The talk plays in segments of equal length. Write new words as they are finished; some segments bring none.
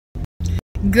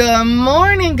Good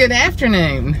morning, good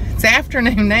afternoon. It's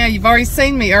afternoon now. You've already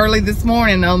seen me early this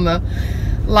morning on the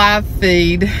live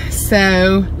feed.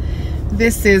 So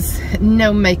this is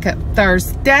No Makeup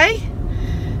Thursday.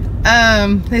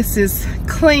 This is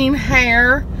clean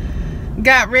hair.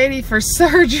 Got ready for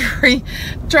surgery.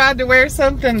 Tried to wear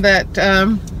something that,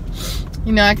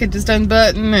 you know, I could just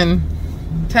unbutton and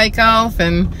take off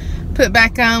and put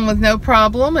back on with no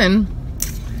problem, and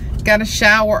got a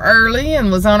shower early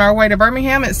and was on our way to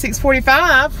Birmingham at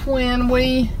 6:45 when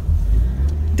we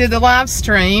did the live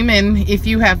stream. And if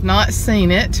you have not seen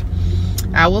it,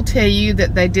 I will tell you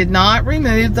that they did not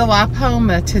remove the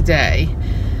lipoma today.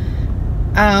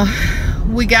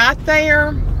 We got there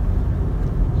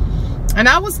and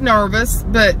I was nervous,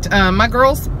 but my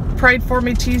girls prayed for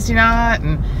me Tuesday night,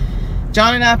 and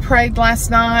John and I prayed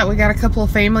last night. We got a couple of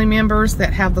family members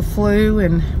that have the flu,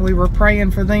 and we were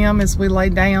praying for them as we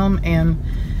laid down, and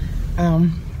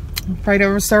prayed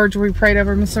over surgery, prayed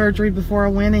over my surgery before I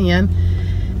went in.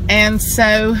 And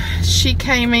so she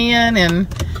came in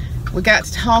and we got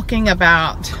to talking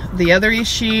about the other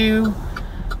issue,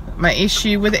 my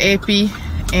issue with epi,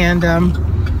 and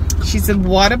she said,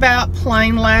 what about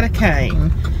plain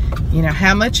lidocaine? You know,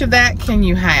 how much of that can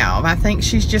you have? I think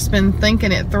she's just been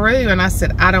thinking it through. And I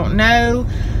said, I don't know.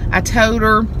 I told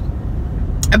her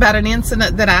about an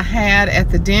incident that I had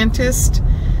at the dentist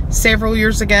several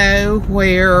years ago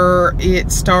where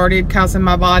it started causing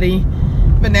my body.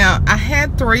 But now I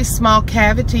had 3 small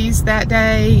cavities that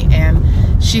day,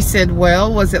 and she said,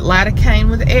 well, was it lidocaine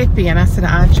with epi? And I said,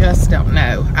 I just don't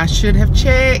know. I should have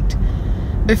checked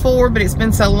before, but it's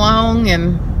been so long.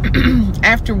 And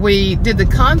after we did the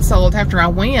consult, after I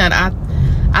went,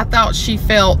 I thought she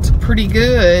felt pretty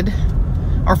good,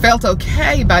 or felt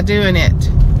okay by doing it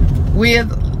with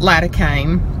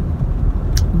lidocaine.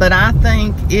 But I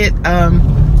think it,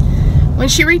 when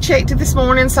she rechecked it this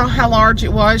morning, saw how large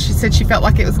it was, she said she felt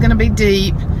like it was going to be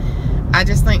deep. I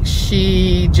just think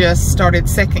she just started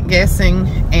second guessing,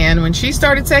 and when she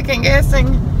started second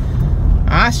guessing,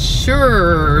 I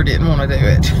sure didn't want to do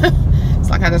it. It's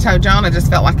like I just told John, I just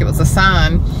felt like it was a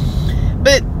sign.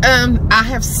 But I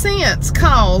have since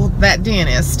called that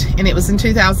dentist, and it was in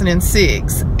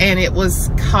 2006, and it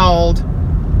was called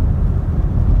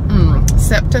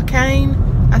Septocaine,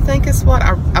 I think is what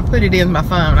I put it in my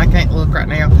phone. I can't look right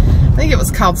now. I think it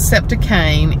was called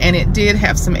Septocaine, and it did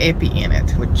have some epi in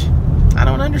it, which I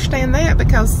don't understand that,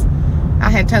 because I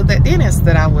had told that dentist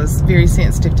that I was very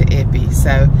sensitive to epi.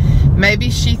 So maybe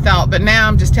she thought, but now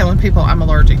I'm just telling people I'm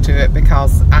allergic to it,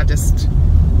 because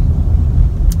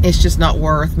it's just not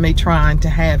worth me trying to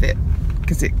have it,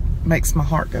 because it makes my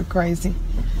heart go crazy.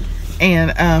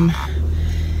 And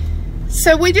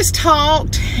so we just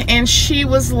talked, and she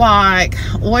was like,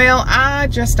 well, I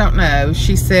just don't know.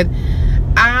 She said,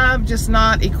 I'm just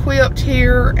not equipped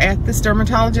here at this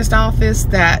dermatologist office.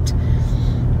 That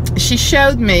she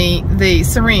showed me the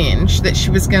syringe that she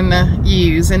was gonna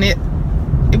use, and it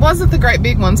wasn't the great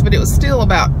big ones, but it was still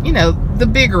about, you know, the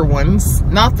bigger ones,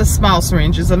 not the small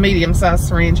syringes, a medium-sized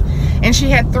syringe. And she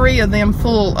had 3 of them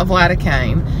full of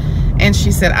lidocaine. And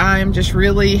she said, I am just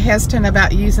really hesitant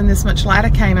about using this much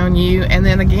lidocaine on you. And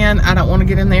then again, I don't want to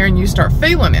get in there and you start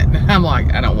feeling it. And I'm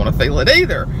like, I don't want to feel it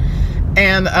either.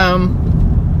 And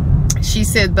she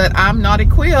said, but I'm not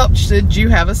equipped should you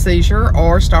have a seizure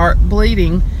or start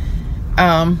bleeding,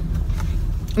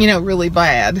 you know, really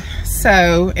bad.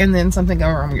 So, and then something go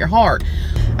wrong with your heart.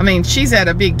 I mean, she's at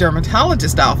a big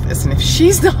dermatologist office, and if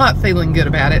she's not feeling good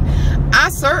about it, I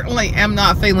certainly am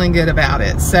not feeling good about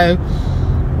it. So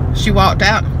she walked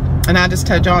out, and I just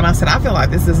told John, I said, I feel like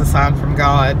this is a sign from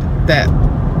God that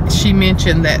she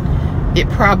mentioned that it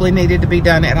probably needed to be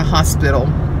done at a hospital,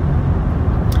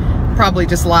 probably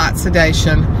just light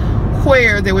sedation,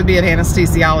 where there would be an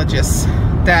anesthesiologist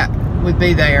that would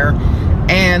be there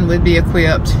and would be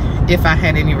equipped if I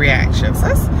had any reactions.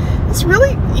 It's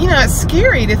really, you know, it's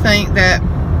scary to think that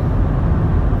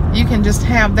you can just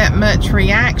have that much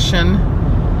reaction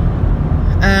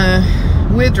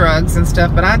with drugs and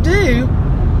stuff, but I do.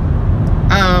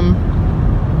 I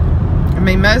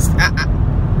mean,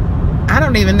 I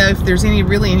don't even know if there's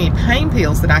really any pain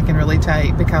pills that I can really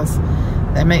take, because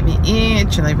they make me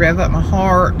itch and they rev up my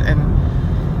heart.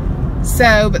 And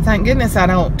so, but thank goodness I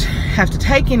don't have to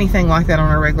take anything like that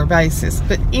on a regular basis.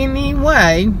 But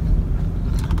anyway,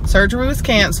 surgery was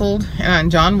canceled,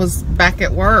 and John was back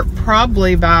at work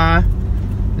probably by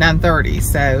 9:30.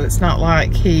 So it's not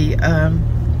like he,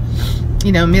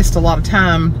 you know, missed a lot of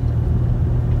time.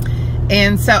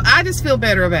 And so I just feel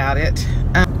better about it.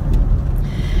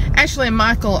 Ashley and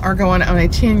Michael are going on a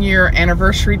 10-year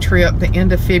anniversary trip the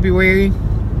end of February.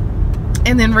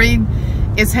 And then Reaid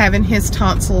is having his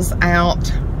tonsils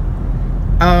out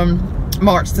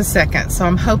March the 2nd. So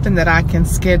I'm hoping that I can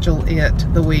schedule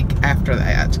it the week after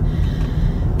that.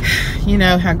 You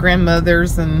know how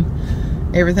grandmothers and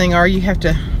everything are. You have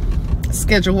to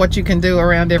schedule what you can do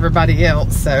around everybody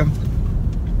else. So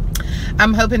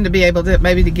I'm hoping to be able to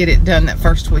maybe to get it done that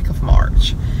first week of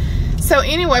March. So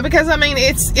anyway, because I mean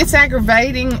it's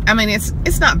aggravating. I mean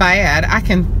it's not bad. I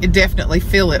can definitely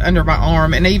feel it under my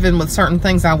arm, and even with certain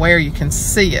things I wear, you can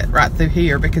see it right through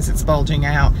here because it's bulging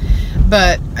out.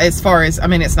 But as far as, I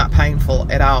mean, it's not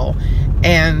painful at all.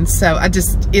 And so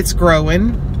it's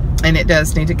growing, and it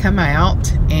does need to come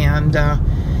out. And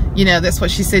you know, that's what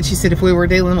she said. She said if we were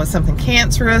dealing with something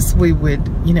cancerous, we would,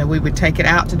 you know, we would take it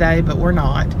out today, but we're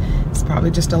not. It's probably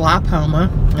just a lipoma,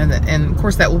 and of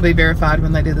course that will be verified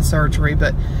when they do the surgery,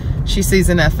 but she sees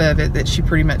enough of it that she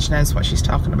pretty much knows what she's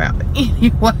talking about. But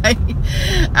anyway,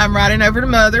 I'm riding over to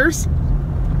Mother's.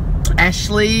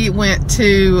 Ashley went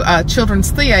to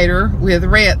Children's Theater with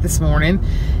Reaid this morning,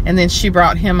 and then she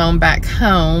brought him on back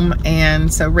home,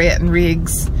 and so Reaid and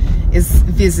Riggs is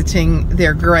visiting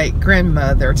their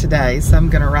great-grandmother today, so I'm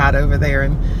going to ride over there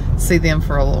and see them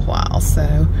for a little while.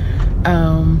 So,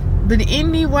 but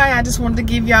anyway, I just wanted to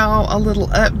give y'all a little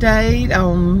update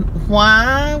on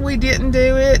why we didn't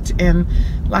do it, and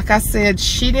like I said,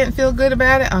 she didn't feel good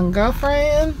about it on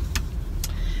girlfriend.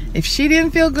 If she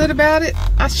didn't feel good about it,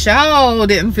 I sure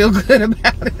didn't feel good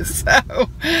about it. So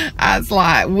I was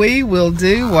like, we will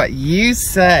do what you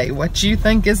say, what you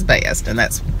think is best. And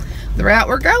that's the route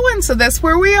we're going. So that's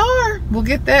where we are. We'll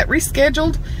get that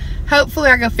rescheduled. Hopefully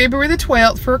I go February the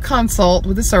 12th for a consult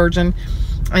with the surgeon.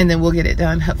 And then we'll get it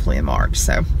done hopefully in March.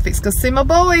 So fix go see my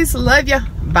boys. Love ya.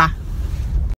 Bye.